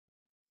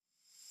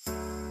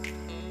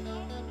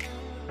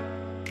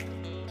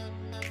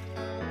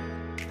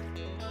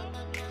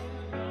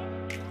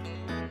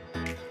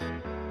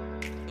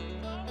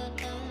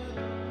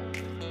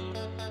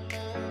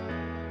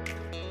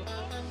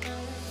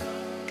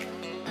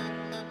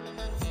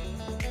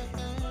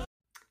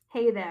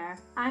Hey there,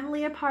 I'm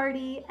Leah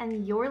Party,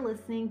 and you're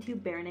listening to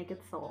Bare Naked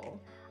Soul,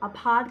 a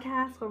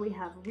podcast where we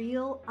have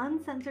real,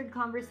 uncensored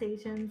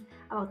conversations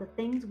about the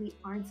things we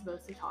aren't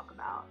supposed to talk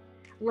about.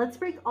 Let's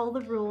break all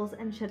the rules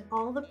and shed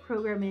all the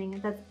programming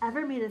that's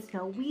ever made us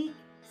feel weak,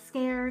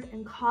 scared,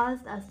 and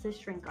caused us to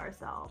shrink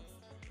ourselves.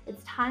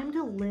 It's time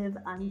to live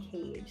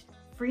uncaged,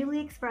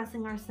 freely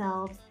expressing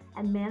ourselves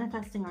and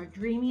manifesting our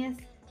dreamiest,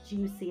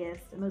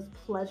 juiciest, and most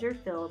pleasure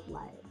filled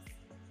lives.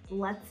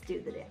 Let's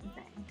do the damn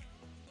thing.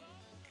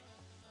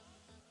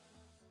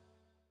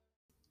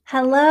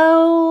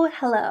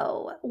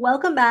 Hello.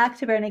 Welcome back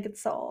to Bare Naked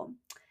Soul.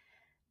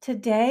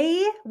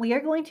 Today, we are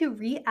going to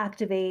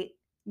reactivate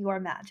your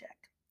magic.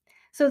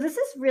 So, this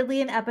is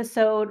really an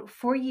episode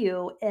for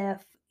you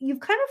if you've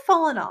kind of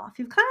fallen off.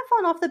 You've kind of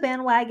fallen off the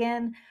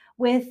bandwagon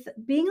with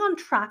being on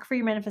track for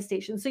your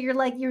manifestation. So, you're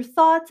like, your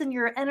thoughts and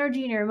your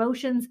energy and your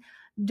emotions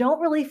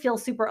don't really feel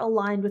super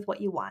aligned with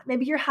what you want.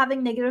 Maybe you're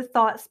having negative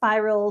thought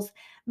spirals.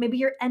 Maybe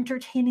you're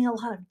entertaining a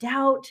lot of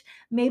doubt.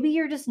 Maybe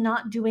you're just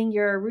not doing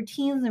your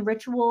routines and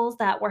rituals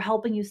that were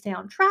helping you stay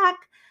on track.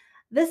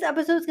 This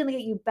episode is going to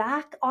get you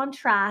back on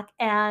track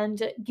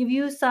and give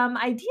you some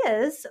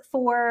ideas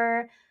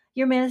for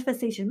your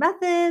manifestation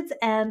methods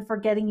and for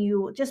getting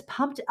you just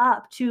pumped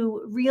up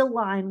to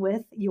realign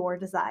with your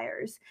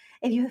desires.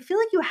 If you feel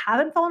like you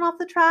haven't fallen off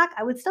the track,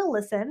 I would still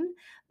listen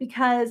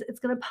because it's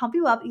going to pump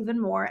you up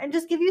even more and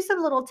just give you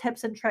some little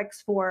tips and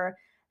tricks for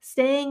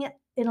staying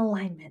in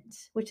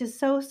alignment, which is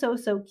so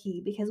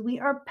key because we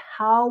are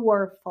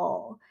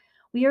powerful.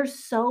 We are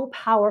so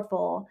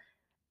powerful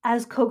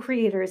as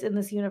co-creators in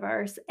this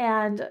universe,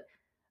 and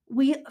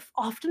we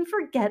often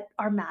forget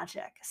our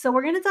magic. So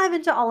we're going to dive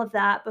into all of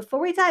that. Before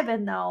we dive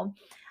in though,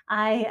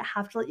 I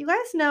have to let you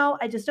guys know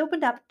I just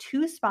opened up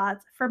 2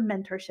 spots for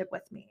mentorship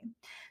with me.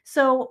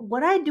 So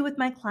what I do with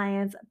my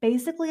clients,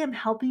 basically I'm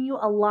helping you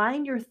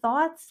align your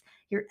thoughts,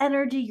 your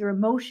energy, your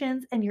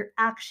emotions, and your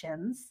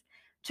actions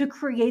to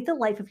create the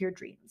life of your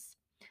dreams.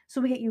 So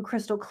we get you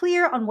crystal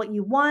clear on what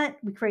you want,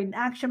 we create an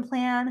action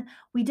plan,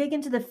 we dig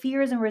into the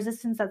fears and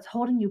resistance that's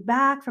holding you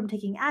back from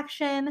taking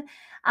action.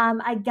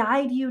 I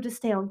guide you to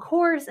stay on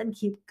course and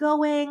keep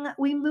going.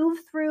 We move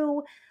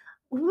through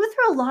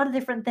a lot of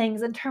different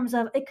things in terms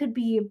of it could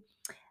be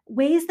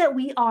ways that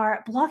we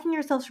are blocking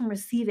ourselves from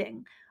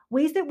receiving,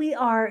 ways that we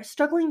are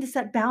struggling to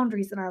set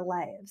boundaries in our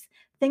lives,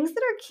 things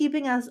that are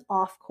keeping us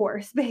off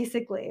course,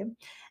 basically.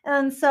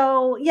 And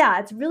so, yeah,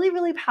 it's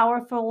really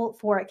powerful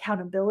for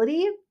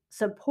accountability,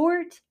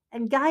 support,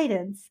 and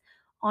guidance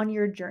on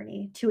your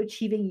journey to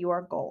achieving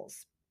your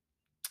goals.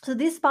 So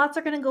these spots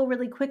are going to go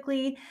really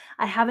quickly.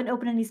 I haven't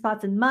opened any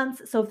spots in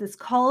months. So if this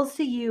calls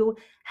to you,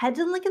 head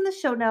to the link in the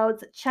show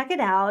notes, check it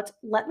out.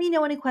 Let me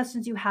know any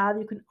questions you have.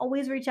 You can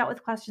always reach out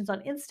with questions on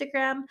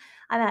Instagram.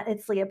 I'm at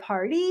It's Leah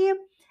Party,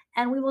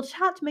 and we will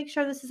chat to make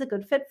sure this is a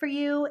good fit for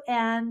you.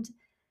 And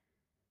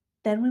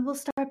then we will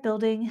start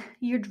building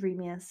your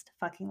dreamiest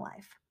fucking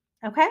life.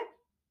 Okay?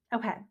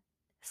 Okay.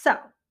 So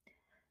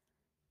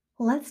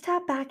let's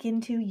tap back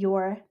into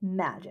your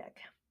magic.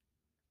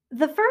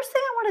 The first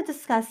thing I want to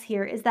discuss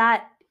here is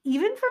that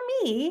even for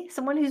me,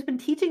 someone who's been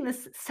teaching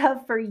this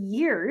stuff for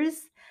years,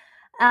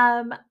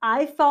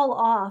 I fall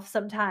off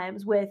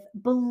sometimes with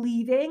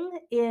believing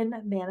in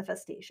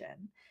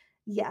manifestation.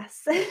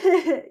 Yes.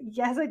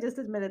 Yes, I just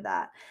admitted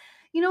that.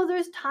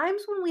 There's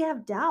times when we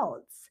have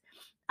doubts.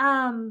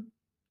 Um,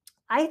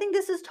 I think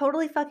this is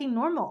totally fucking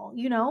normal.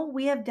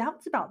 We have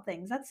doubts about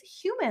things. That's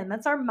human.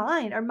 That's our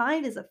mind. Our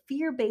mind is a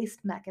fear based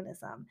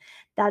mechanism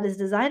that is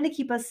designed to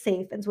keep us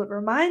safe. And so it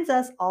reminds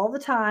us all the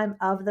time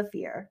of the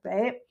fear,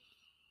 right?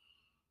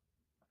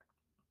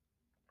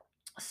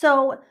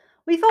 So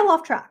we fall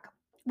off track.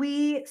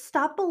 We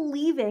stop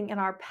believing in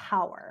our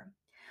power.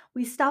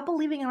 We stop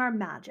believing in our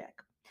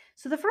magic.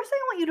 So the first thing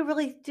I want you to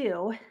really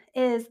do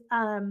is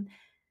can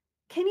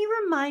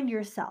you remind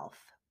yourself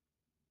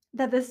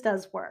that this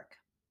does work?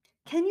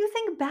 Can you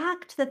think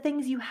back to the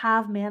things you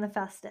have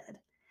manifested?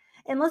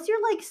 Unless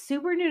you're like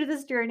super new to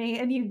this journey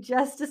and you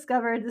just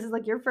discovered this is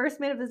like your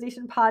first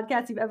manifestation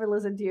podcast you've ever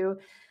listened to,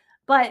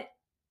 but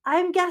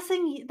I'm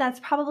guessing that's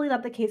probably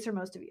not the case for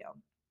most of you.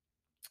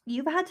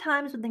 You've had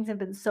times when things have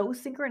been so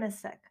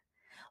synchronistic,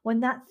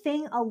 when that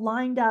thing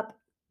aligned up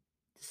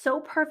so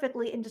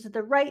perfectly and just at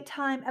the right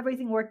time,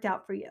 everything worked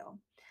out for you.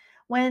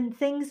 When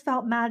things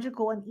felt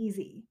magical and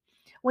easy,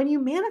 when you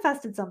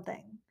manifested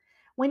something,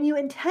 when you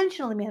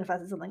intentionally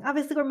manifested something.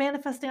 Obviously, we're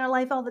manifesting our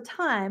life all the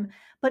time,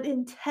 but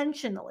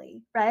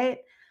intentionally, right?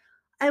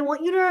 I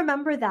want you to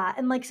remember that.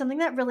 And like something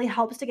that really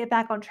helps to get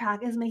back on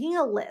track is making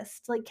a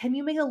list. Like, can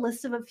you make a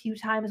list of a few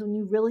times when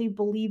you really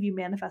believe you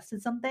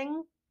manifested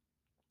something?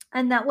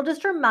 And that will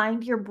just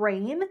remind your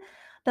brain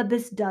that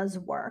this does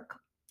work.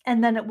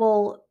 And then it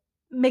will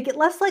make it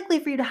less likely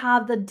for you to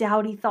have the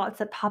doubty thoughts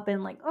that pop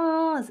in, like,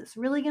 oh, is this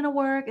really going to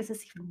work? Is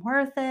this even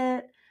worth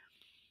it?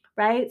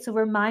 Right? So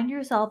remind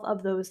yourself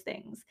of those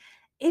things.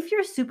 If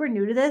you're super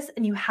new to this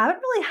and you haven't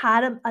really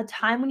had a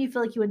time when you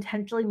feel like you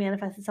intentionally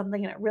manifested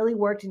something and it really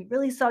worked and you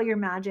really saw your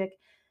magic,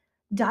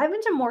 dive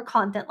into more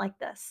content like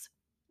this.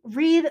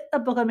 Read a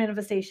book on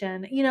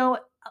manifestation.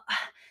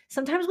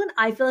 sometimes when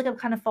I feel like I've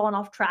kind of fallen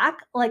off track,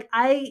 like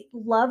I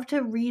love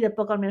to read a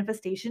book on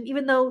manifestation,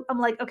 even though I'm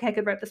like, okay, I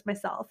could write this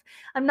myself.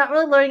 I'm not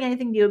really learning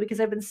anything new because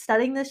I've been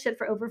studying this shit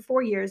for over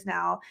 4 years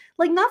now.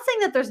 Like, not saying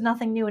that there's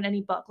nothing new in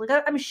any book.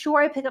 Like, I'm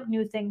sure I pick up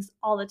new things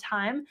all the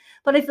time,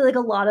 but I feel like a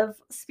lot of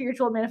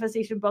spiritual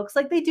manifestation books,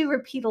 like they do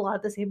repeat a lot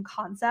of the same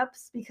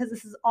concepts because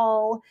this is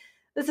all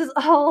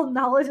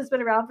knowledge that's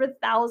been around for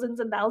thousands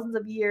and thousands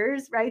of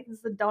years, right?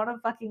 Since the dawn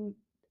of fucking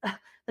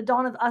the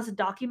dawn of us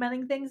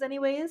documenting things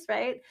anyways,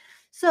 right?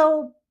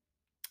 So,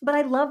 but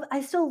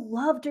I still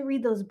love to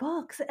read those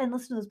books and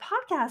listen to those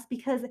podcasts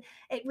because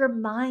it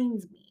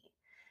reminds me,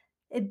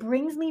 it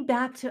brings me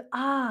back to,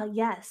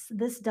 yes,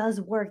 this does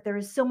work. There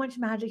is so much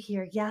magic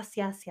here. Yes,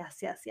 yes, yes,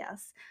 yes,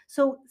 yes.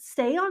 So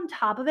stay on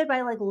top of it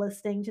by like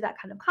listening to that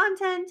kind of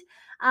content.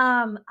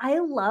 I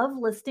love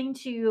listening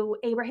to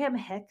Abraham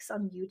Hicks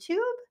on YouTube.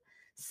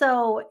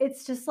 So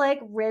it's just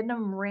like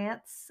random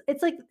rants. I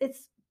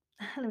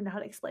don't even know how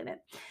to explain it.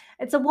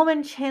 It's a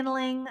woman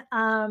channeling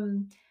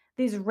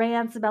these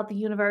rants about the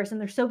universe,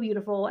 and they're so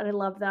beautiful and I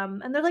love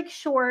them. And they're like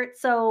short,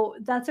 so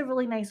that's a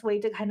really nice way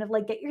to kind of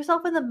like get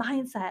yourself in the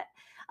mindset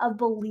of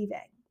believing.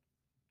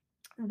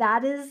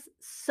 That is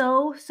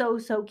so, so,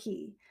 so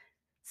key.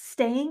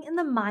 Staying in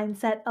the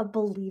mindset of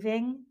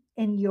believing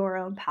in your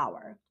own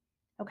power.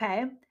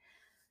 Okay.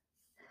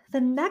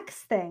 The next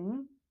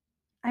thing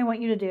I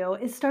want you to do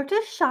is start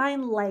to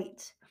shine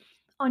light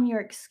on your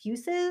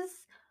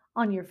excuses,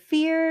 on your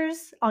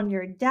fears, on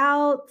your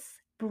doubts.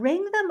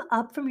 Bring them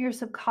up from your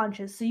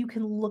subconscious so you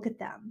can look at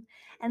them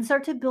and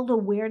start to build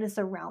awareness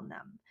around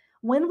them.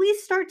 When we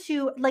start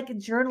to, like,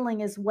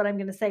 journaling is what I'm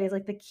going to say is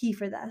like the key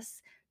for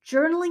this.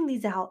 Journaling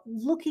these out,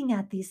 looking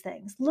at these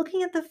things,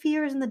 looking at the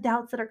fears and the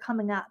doubts that are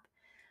coming up.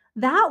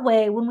 That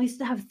way, when we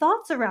have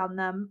thoughts around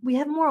them, we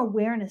have more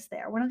awareness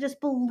there. We're not just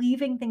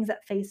believing things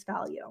at face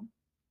value.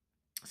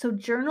 So,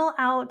 journal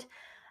out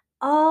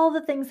all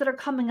the things that are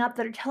coming up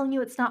that are telling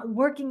you it's not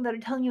working, that are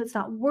telling you it's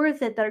not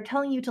worth it, that are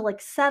telling you to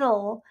like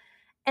settle,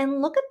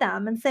 and look at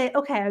them and say,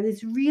 okay, are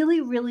these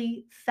really,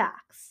 really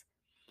facts?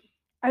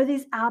 Are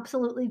these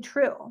absolutely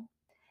true?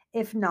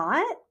 If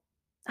not,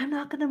 I'm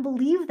not going to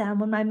believe them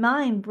when my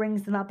mind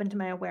brings them up into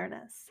my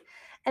awareness.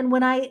 And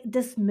when I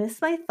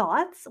dismiss my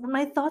thoughts, when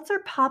my thoughts are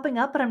popping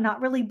up, but I'm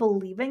not really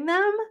believing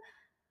them,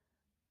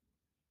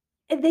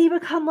 they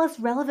become less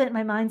relevant.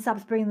 My mind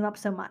stops bringing them up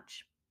so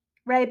much,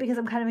 right? Because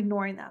I'm kind of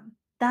ignoring them.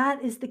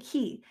 That is the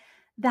key.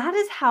 That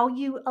is how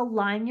you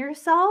align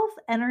yourself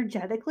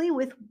energetically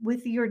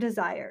with your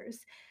desires.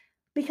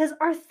 Because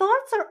our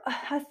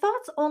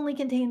thoughts only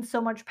contain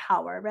so much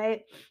power,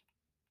 right?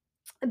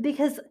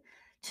 Because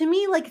to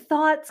me, like,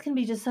 thoughts can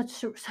be just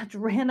such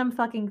random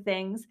fucking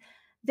things.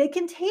 They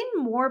contain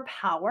more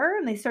power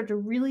and they start to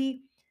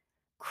really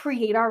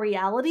create our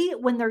reality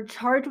when they're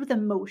charged with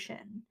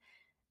emotion.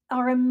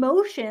 Our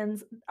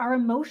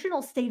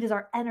emotional state is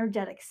our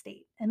energetic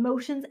state.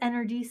 Emotions,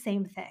 energy,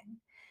 same thing.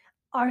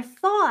 Our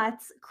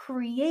thoughts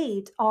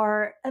create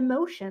our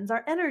emotions,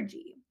 our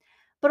energy,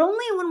 but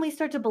only when we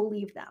start to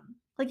believe them.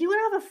 Like, you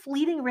can have a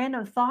fleeting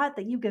random thought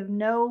that you give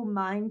no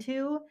mind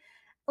to.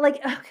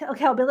 Like,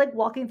 okay, I'll be like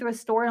walking through a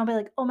store and I'll be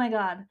like, oh my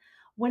God,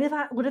 what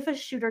if a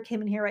shooter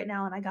came in here right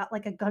now and I got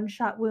like a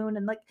gunshot wound,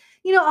 and like,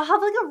 I'll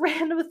have like a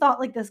random thought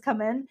like this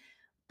come in,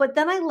 but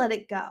then I let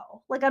it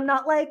go. Like, I'm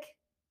not, like,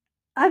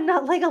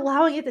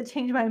 allowing it to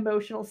change my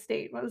emotional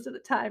state most of the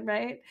time,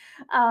 right?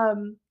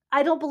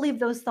 I don't believe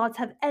those thoughts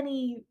have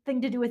anything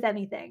to do with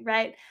anything,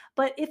 right?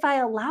 But if I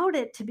allowed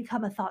it to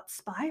become a thought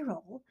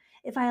spiral,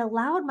 if I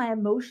allowed my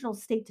emotional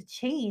state to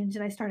change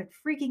and I started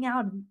freaking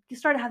out and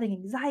started having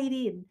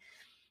anxiety and,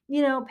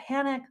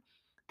 panic,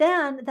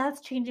 then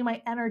that's changing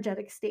my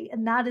energetic state.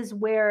 And that is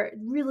where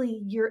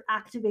really you're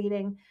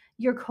activating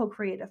your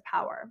co-creative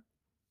power.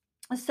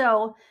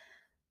 So,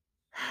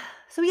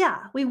 so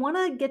yeah, we want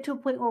to get to a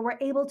point where we're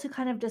able to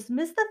kind of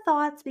dismiss the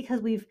thoughts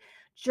because we've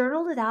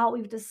journaled it out.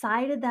 We've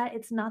decided that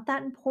it's not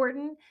that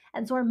important.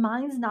 And so our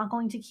mind's not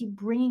going to keep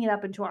bringing it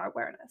up into our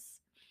awareness.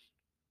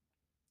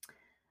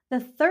 The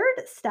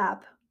third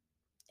step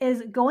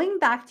is going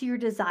back to your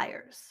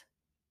desires.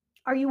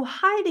 Are you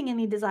hiding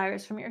any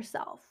desires from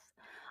yourself?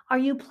 Are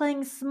you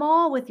playing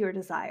small with your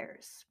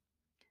desires?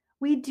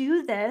 We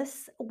do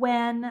this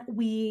when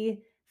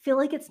we feel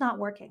like it's not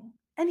working.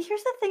 And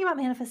here's the thing about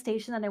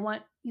manifestation that I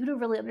want you to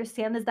really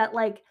understand is that,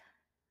 like,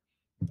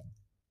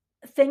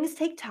 things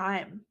take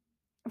time,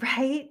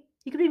 right?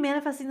 You could be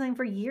manifesting something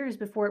for years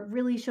before it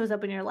really shows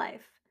up in your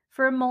life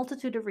for a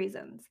multitude of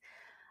reasons.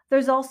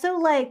 There's also,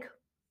 like,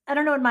 I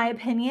don't know, in my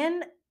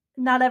opinion,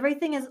 not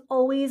everything is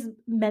always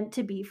meant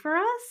to be for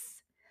us.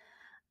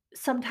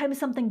 Sometimes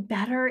something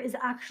better is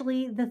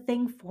actually the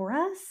thing for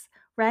us,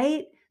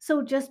 right?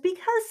 So just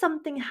because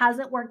something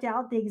hasn't worked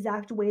out the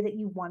exact way that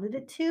you wanted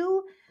it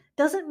to,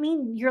 doesn't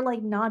mean you're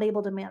like not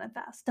able to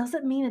manifest,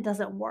 doesn't mean it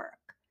doesn't work,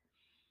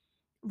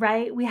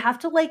 right? We have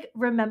to like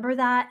remember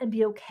that and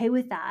be okay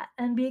with that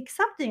and be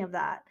accepting of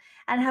that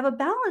and have a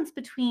balance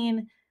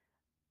between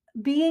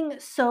being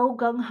so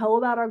gung ho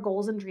about our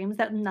goals and dreams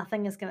that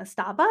nothing is going to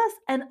stop us,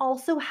 and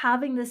also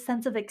having this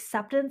sense of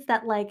acceptance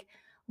that like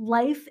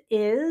life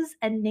is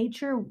and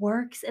nature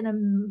works in a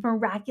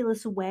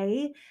miraculous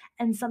way.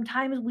 And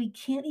sometimes we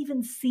can't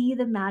even see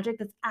the magic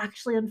that's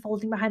actually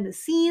unfolding behind the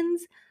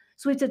scenes.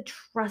 So we have to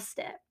trust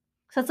it.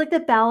 So it's like the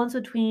balance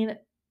between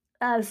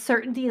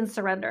certainty and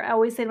surrender. I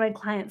always say to my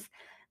clients,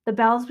 the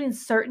balance between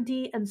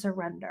certainty and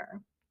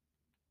surrender.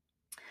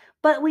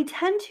 But we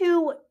tend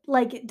to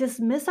like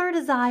dismiss our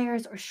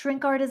desires or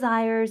shrink our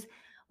desires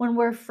when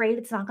we're afraid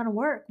it's not going to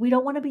work. We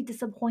don't want to be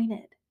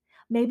disappointed.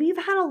 Maybe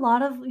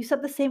you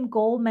set the same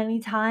goal many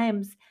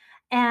times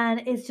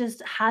and it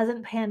just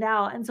hasn't panned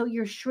out. And so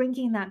you're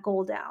shrinking that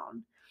goal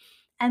down.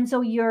 And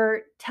so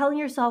you're telling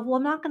yourself, well,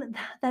 I'm not going to,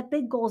 that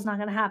big goal is not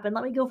going to happen.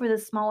 Let me go for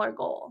this smaller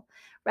goal.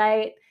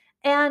 Right.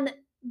 And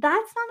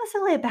that's not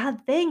necessarily a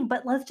bad thing,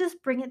 but let's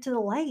just bring it to the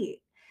light.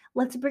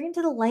 Let's bring it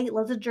to the light.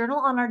 Let's journal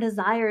on our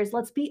desires.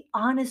 Let's be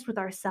honest with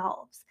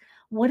ourselves.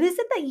 What is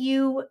it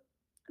that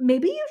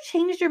maybe you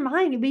changed your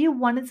mind? Maybe you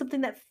wanted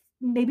something that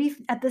maybe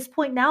at this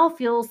point now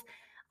feels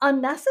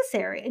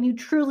unnecessary and you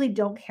truly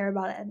don't care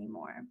about it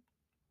anymore.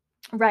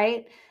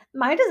 Right.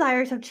 My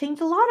desires have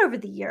changed a lot over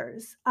the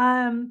years.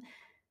 I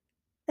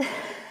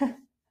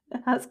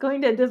was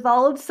going to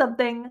divulge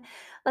something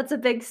that's a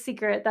big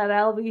secret that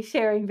I'll be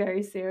sharing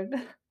very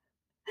soon.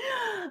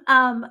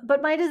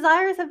 But my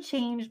desires have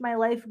changed, my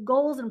life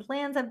goals and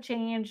plans have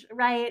changed,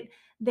 right?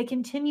 They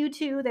continue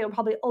to, they will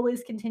probably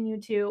always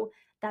continue to.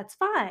 That's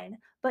fine.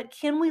 But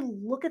can we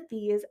look at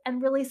these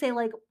and really say,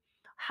 like,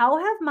 how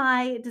have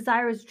my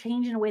desires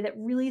changed in a way that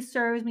really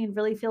serves me and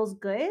really feels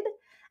good?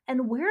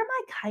 And where am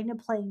I kind of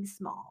playing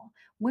small?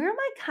 Where am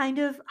I kind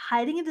of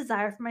hiding a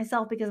desire for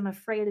myself because I'm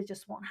afraid it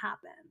just won't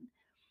happen?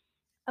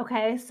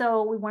 Okay,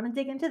 so we want to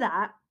dig into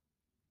that.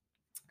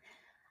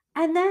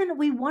 And then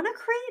we want to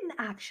create an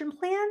action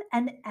plan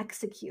and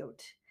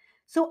execute.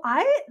 So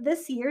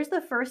this year is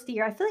the first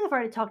year. I feel like I've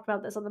already talked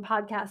about this on the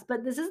podcast,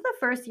 but this is the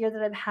first year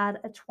that I've had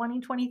a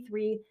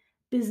 2023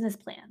 business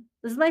plan.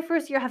 This is my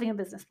first year having a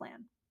business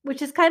plan,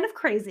 which is kind of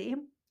crazy.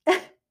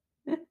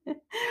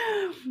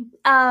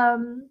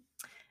 um,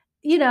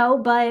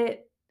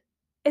 but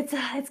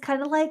it's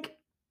kind of like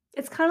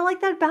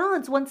that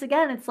balance once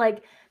again. It's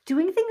like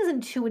doing things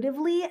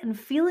intuitively and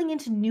feeling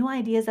into new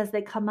ideas as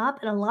they come up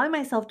and allowing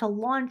myself to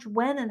launch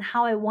when and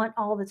how I want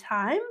all the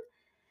time.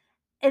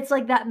 It's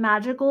like that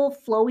magical,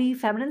 flowy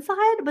feminine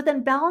side, but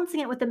then balancing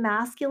it with the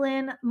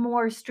masculine,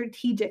 more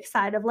strategic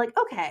side of like,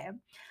 okay,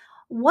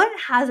 what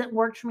hasn't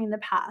worked for me in the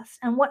past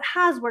and what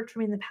has worked for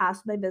me in the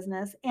past with my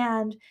business.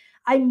 And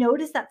I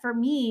noticed that for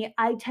me,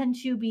 I tend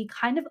to be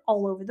kind of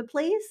all over the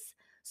place.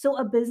 So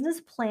a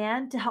business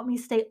plan to help me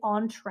stay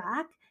on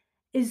track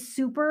is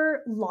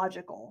super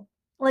logical.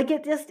 Like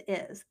it just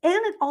is. And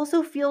it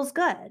also feels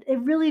good. It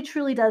really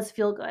truly does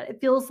feel good.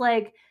 It feels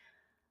like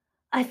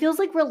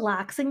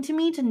relaxing to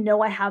me to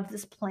know I have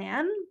this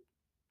plan.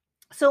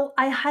 So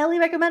I highly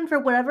recommend for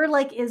whatever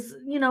like is,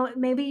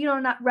 maybe you're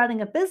not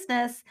running a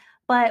business,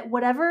 but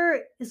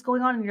whatever is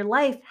going on in your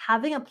life,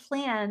 having a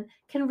plan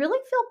can really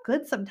feel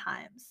good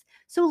sometimes.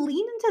 So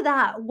lean into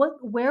that.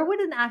 Where would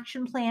an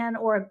action plan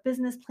or a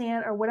business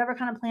plan or whatever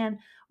kind of plan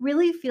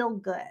really feel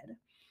good?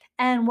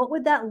 And what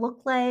would that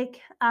look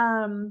like?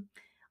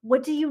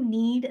 What do you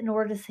need in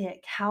order to stay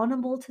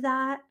accountable to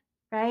that?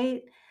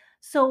 Right?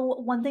 So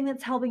one thing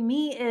that's helping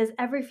me is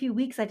every few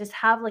weeks I just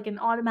have like an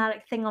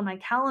automatic thing on my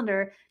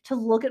calendar to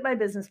look at my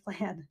business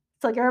plan.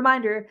 It's like a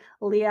reminder,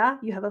 Leah,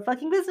 you have a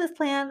fucking business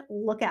plan,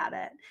 look at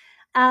it.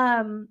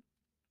 Um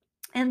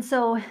and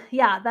so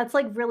yeah, that's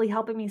like really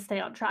helping me stay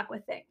on track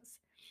with things.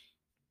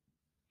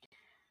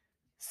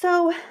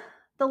 So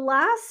the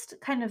last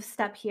kind of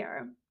step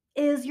here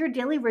is your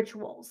daily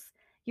rituals,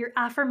 your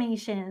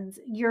affirmations,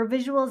 your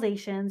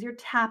visualizations, your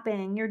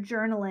tapping, your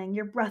journaling,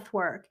 your breath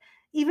work,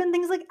 even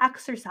things like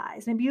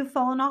exercise. Maybe you've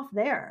fallen off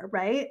there,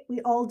 right? We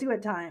all do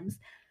at times.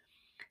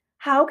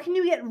 How can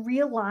you get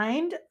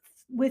realigned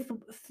with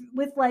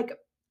with like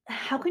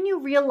how can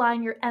you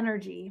realign your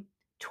energy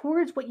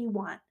towards what you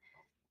want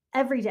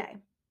every day,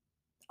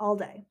 all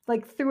day,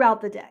 like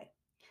throughout the day?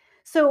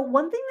 So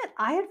one thing that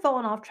I had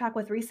fallen off track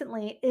with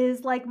recently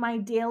is like my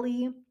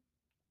daily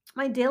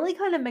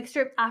kind of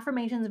mixture of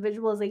affirmations and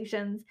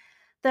visualizations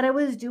that I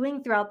was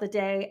doing throughout the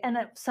day. And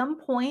at some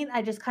point,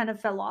 I just kind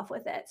of fell off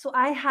with it. So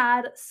I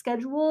had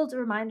scheduled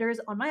reminders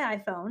on my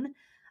iPhone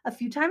a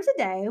few times a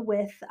day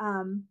with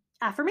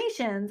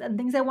affirmations and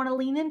things I want to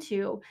lean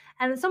into.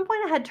 And at some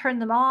point, I had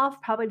turned them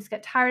off, probably just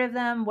got tired of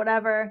them,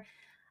 whatever.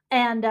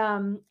 And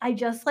I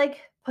just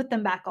like put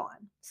them back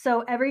on.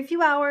 So every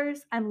few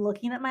hours, I'm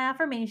looking at my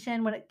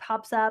affirmation when it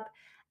pops up,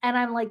 and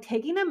I'm like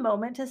taking a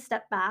moment to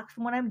step back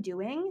from what I'm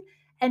doing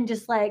and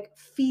just like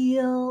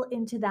feel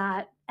into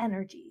that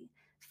energy,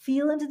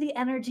 feel into the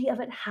energy of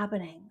it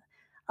happening.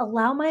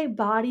 Allow my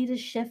body to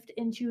shift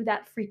into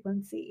that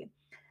frequency.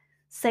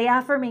 Say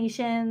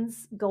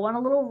affirmations, go on a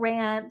little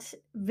rant,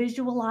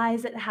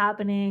 visualize it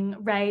happening,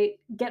 right?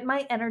 Get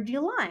my energy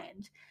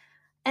aligned.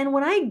 And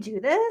when I do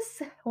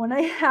this, when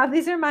I have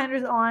these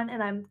reminders on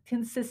and I'm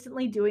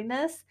consistently doing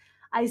this,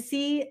 I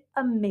see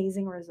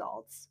amazing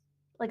results,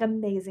 like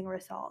amazing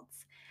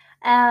results.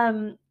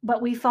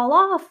 But we fall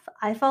off.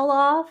 I fall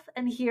off,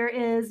 and here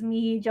is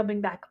me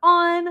jumping back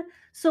on.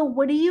 So,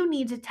 what do you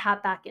need to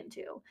tap back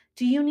into?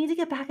 Do you need to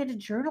get back into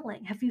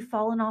journaling? Have you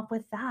fallen off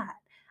with that?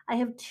 I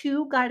have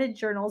 2 guided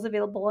journals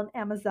available on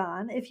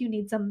Amazon if you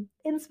need some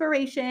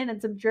inspiration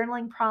and some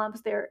journaling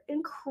prompts. They're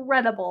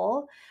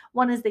incredible.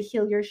 One is the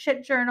Heal Your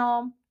Shit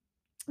journal.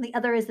 The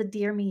other is the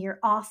Dear Me, You're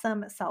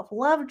Awesome self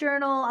love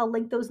journal. I'll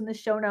link those in the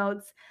show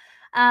notes.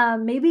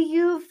 Maybe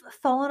you've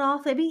fallen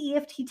off. Maybe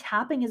EFT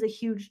tapping is a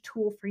huge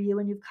tool for you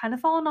and you've kind of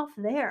fallen off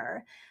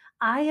there.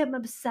 I am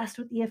obsessed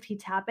with EFT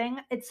tapping.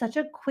 It's such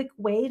a quick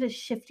way to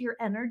shift your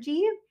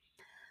energy.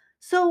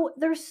 So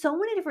there's so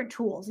many different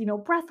tools,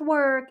 breath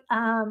work,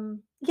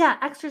 yeah,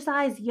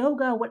 exercise,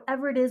 yoga,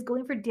 whatever it is,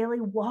 going for daily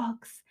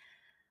walks.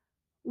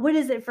 What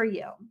is it for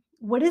you?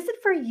 What is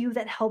it for you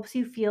that helps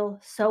you feel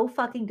so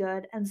fucking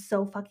good and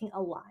so fucking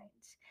aligned?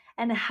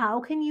 And how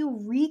can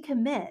you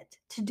recommit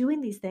to doing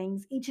these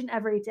things each and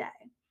every day?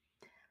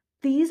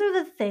 These are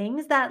the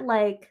things that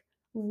like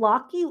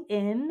lock you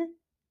in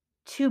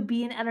to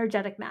be an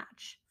energetic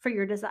match for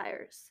your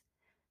desires.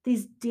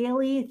 These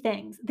daily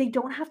things, they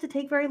don't have to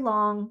take very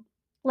long.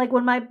 Like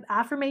when my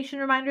affirmation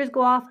reminders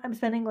go off, I'm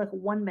spending like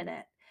 1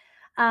 minute.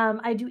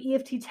 I do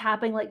EFT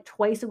tapping like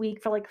twice a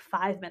week for like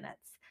 5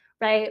 minutes,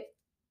 right?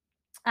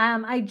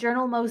 I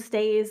journal most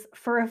days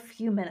for a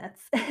few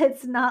minutes.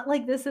 It's not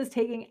like this is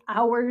taking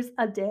hours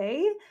a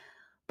day,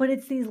 but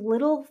it's these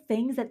little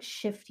things that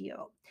shift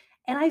you.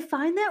 And I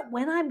find that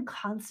when I'm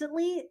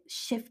constantly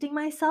shifting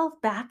myself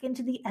back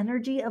into the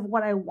energy of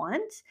what I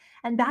want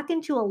and back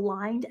into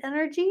aligned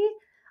energy,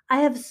 I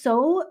have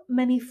so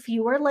many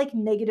fewer like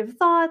negative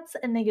thoughts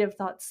and negative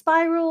thought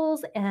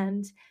spirals.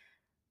 And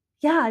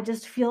yeah, I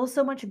just feel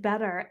so much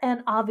better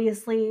and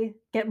obviously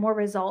get more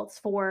results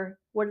for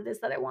what it is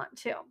that I want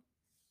to.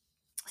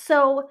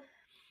 So,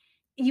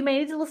 you may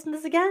need to listen to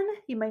this again.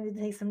 You might need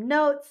to take some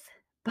notes,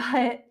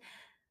 but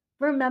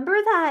remember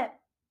that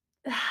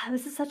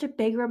this is such a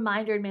big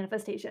reminder in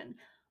manifestation.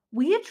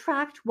 We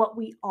attract what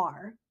we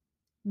are,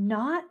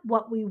 not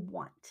what we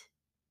want.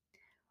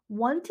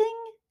 Wanting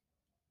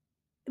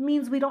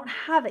means we don't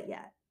have it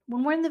yet.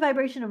 When we're in the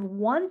vibration of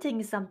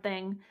wanting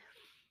something,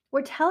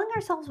 we're telling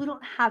ourselves we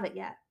don't have it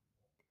yet.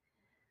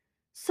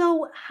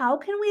 So, how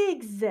can we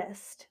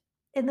exist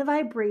in the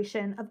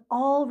vibration of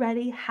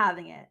already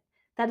having it?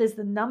 That is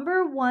the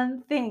number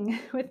one thing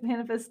with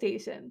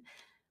manifestation,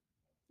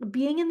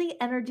 being in the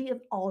energy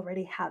of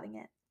already having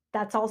it.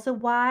 That's also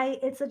why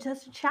it's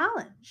just a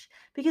challenge.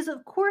 Because,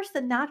 of course,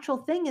 the natural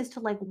thing is to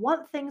like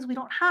want things we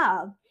don't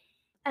have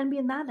and be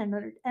in that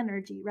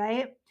energy,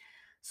 right?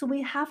 So,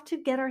 we have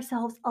to get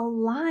ourselves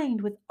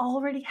aligned with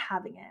already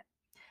having it,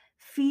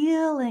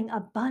 feeling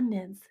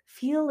abundance,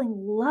 feeling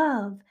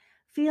love,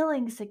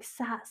 feeling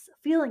success,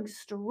 feeling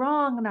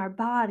strong in our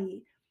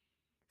body,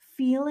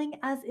 feeling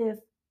as if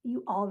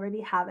you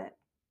already have it.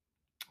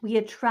 We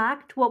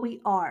attract what we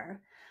are,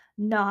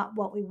 not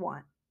what we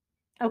want.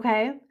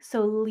 Okay.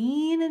 So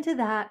lean into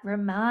that,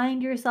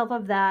 remind yourself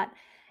of that.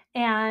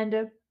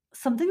 And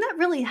something that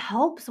really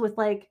helps with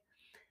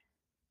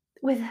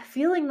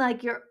feeling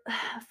like you're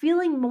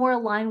feeling more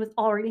aligned with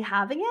already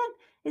having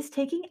it is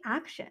taking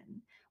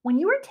action. When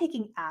you are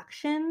taking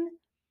action,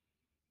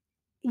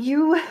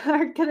 you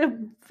are gonna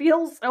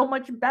feel so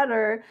much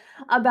better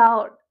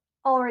about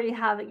already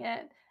having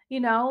it.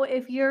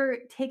 If you're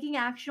taking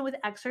action with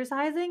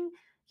exercising,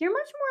 you're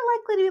much more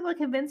likely to be able to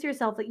convince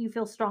yourself that you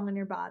feel strong in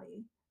your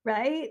body,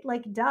 right?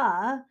 Like,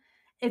 duh.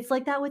 It's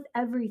like that with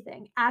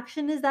everything.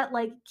 Action is that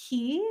like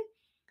key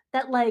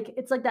that like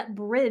it's like that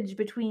bridge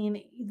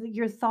between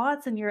your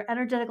thoughts and your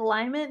energetic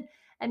alignment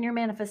and your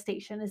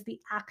manifestation is the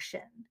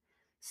action.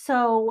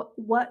 So,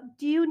 what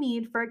do you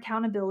need for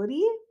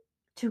accountability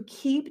to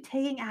keep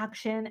taking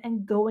action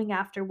and going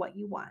after what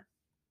you want?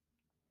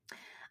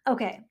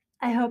 Okay,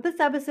 I hope this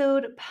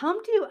episode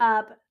pumped you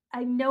up.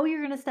 I know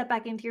you're going to step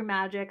back into your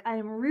magic. I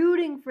am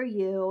rooting for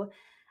you.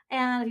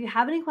 And if you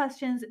have any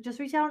questions, just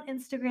reach out on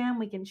Instagram.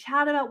 We can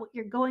chat about what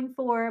you're going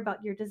for,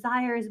 about your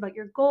desires, about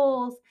your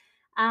goals.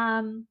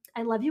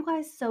 I love you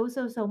guys so,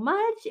 so, so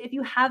much. If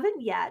you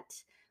haven't yet,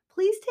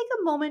 please take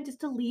a moment just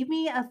to leave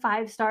me a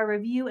 5-star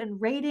review and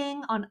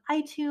rating on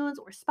iTunes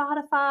or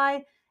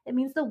Spotify. It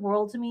means the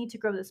world to me to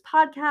grow this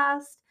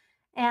podcast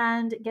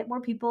and get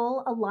more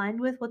people aligned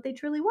with what they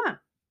truly want.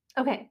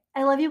 Okay,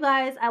 I love you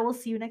guys. I will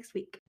see you next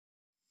week.